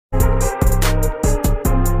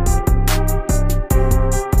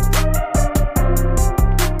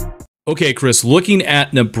Okay, Chris, looking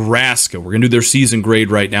at Nebraska, we're going to do their season grade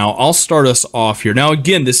right now. I'll start us off here. Now,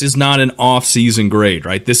 again, this is not an off-season grade,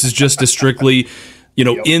 right? This is just a strictly,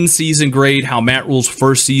 Yep. in-season grade, how Matt Rule's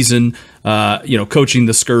first season, coaching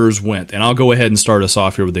the Skurs went. And I'll go ahead and start us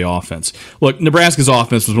off here with the offense. Look, Nebraska's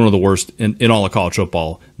offense was one of the worst in all of college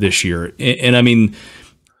football this year. And I mean,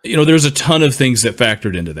 there's a ton of things that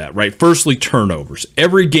factored into that, right? Firstly, turnovers.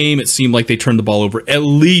 Every game, it seemed like they turned the ball over at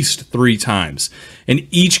least 3 times. And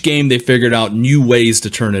each game, they figured out new ways to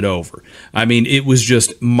turn it over. I mean, it was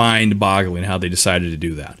just mind-boggling how they decided to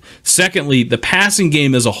do that. Secondly, the passing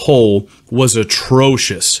game as a whole was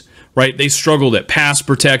atrocious, right? They struggled at pass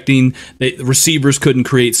protecting. The receivers couldn't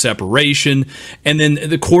create separation. And then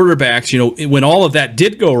the quarterbacks, when all of that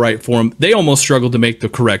did go right for them, they almost struggled to make the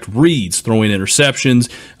correct reads, throwing interceptions,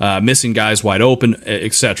 missing guys wide open,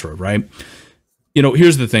 etc., right?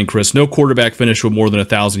 Here's the thing, Chris. No quarterback finished with more than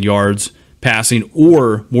 1,000 yards passing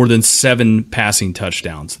or more than 7 passing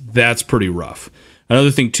touchdowns. That's pretty rough. Another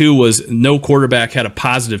thing, too, was no quarterback had a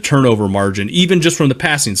positive turnover margin, even just from the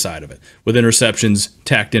passing side of it, with interceptions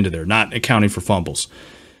tacked into there, not accounting for fumbles.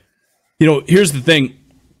 Here's the thing,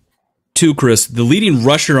 too, Chris. The leading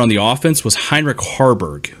rusher on the offense was Heinrich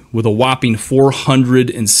Harburg with a whopping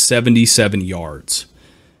 477 yards.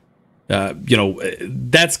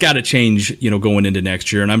 That's got to change, going into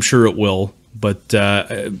next year, and I'm sure it will. But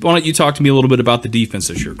why don't you talk to me a little bit about the defense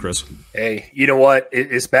this year, Chris? Hey, you know what?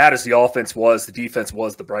 As bad as the offense was, the defense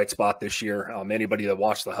was the bright spot this year. Anybody that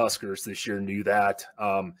watched the Huskers this year knew that.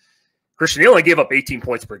 Christian, they only gave up 18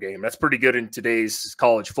 points per game. That's pretty good in today's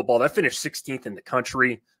college football. That finished 16th in the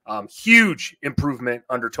country. Huge improvement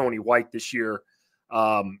under Tony White this year.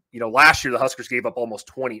 Last year the Huskers gave up almost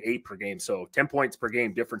 28 per game. So 10 points per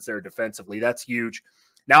game difference there defensively. That's huge.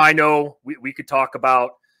 Now I know we could talk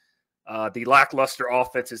about the lackluster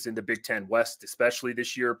offenses in the Big Ten West, especially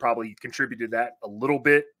this year, probably contributed to that a little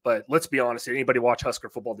bit. But let's be honest, anybody watch Husker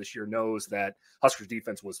football this year knows that Huskers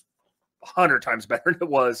defense was 100 times better than it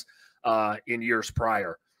was in years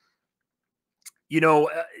prior.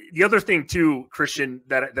 The other thing too, Christian,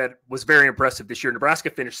 that was very impressive this year, Nebraska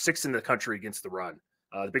finished 6th in the country against the run.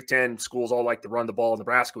 The Big Ten schools all like to run the ball.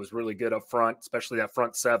 Nebraska was really good up front, especially that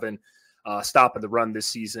front 7 stopping the run this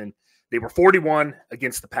season. They were 41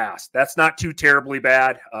 against the pass. That's not too terribly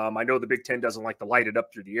bad. I know the Big Ten doesn't like to light it up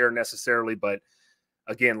through the air necessarily, but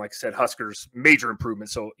again, like I said, Huskers major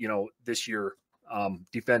improvement. So, this year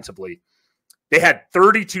defensively, they had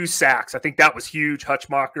 32 sacks. I think that was huge.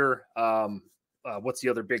 Hutchmacher, what's the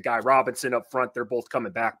other big guy? Robinson up front. They're both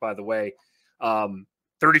coming back, by the way.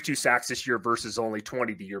 32 sacks this year versus only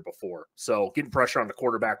 20 the year before. So getting pressure on the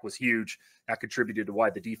quarterback was huge. That contributed to why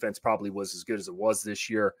the defense probably was as good as it was this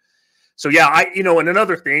year. So, yeah, and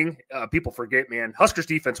another thing people forget, man, Huskers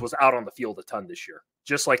defense was out on the field a ton this year.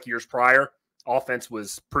 Just like years prior, offense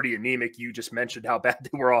was pretty anemic. You just mentioned how bad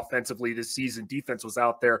they were offensively this season. Defense was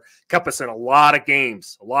out there, kept us in a lot of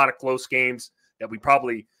games, a lot of close games that we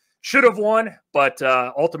probably should have won, but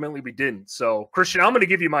ultimately we didn't. So, Christian, I'm going to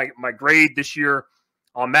give you my grade this year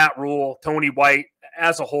on Matt Rule, Tony White,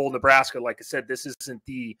 as a whole, Nebraska. Like I said, this isn't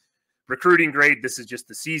the recruiting grade. This is just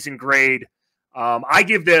the season grade. I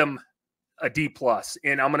give them a D+,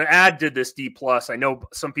 and I'm going to add to this D+. I know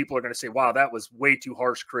some people are going to say, wow, that was way too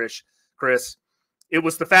harsh, Chris. It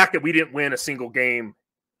was the fact that we didn't win a single game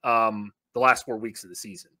the last 4 weeks of the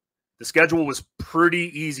season. The schedule was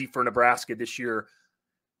pretty easy for Nebraska this year.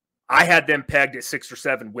 I had them pegged at 6 or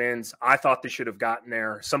 7 wins. I thought they should have gotten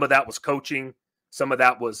there. Some of that was coaching. Some of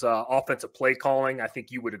that was offensive play calling. I think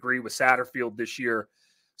you would agree with Satterfield this year.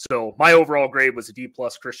 So my overall grade was a D+,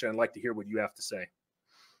 Christian. I'd like to hear what you have to say.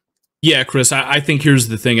 Yeah, Chris, I think here's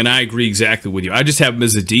the thing, and I agree exactly with you. I just have him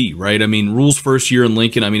as a D, right? I mean, Rule's first year in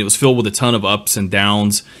Lincoln, it was filled with a ton of ups and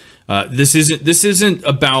downs. This isn't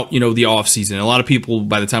about, the offseason. A lot of people,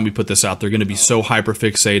 by the time we put this out, they're going to be so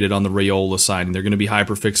hyper-fixated on the Raiola signing. They're going to be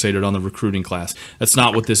hyper-fixated on the recruiting class. That's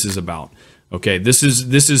not what this is about. Okay, this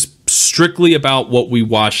is strictly about what we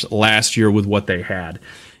watched last year with what they had.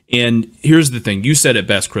 And here's the thing. You said it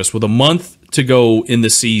best, Chris. With a month to go in the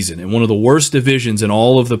season in one of the worst divisions in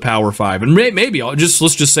all of the Power 5, and maybe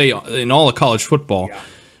let's just say in all of college football,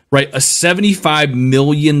 right? A $75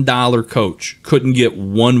 million coach couldn't get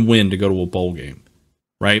 1 win to go to a bowl game,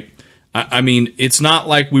 right? I mean, it's not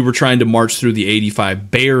like we were trying to march through the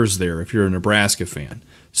 85 Bears there if you're a Nebraska fan.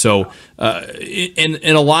 So, and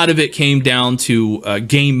a lot of it came down to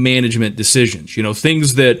game management decisions,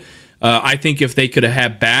 things that I think if they could have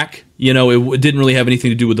had back, it didn't really have anything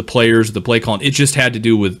to do with the players, the play calling. It just had to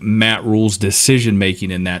do with Matt Rule's decision making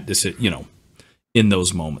in that, in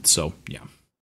those moments. So, yeah.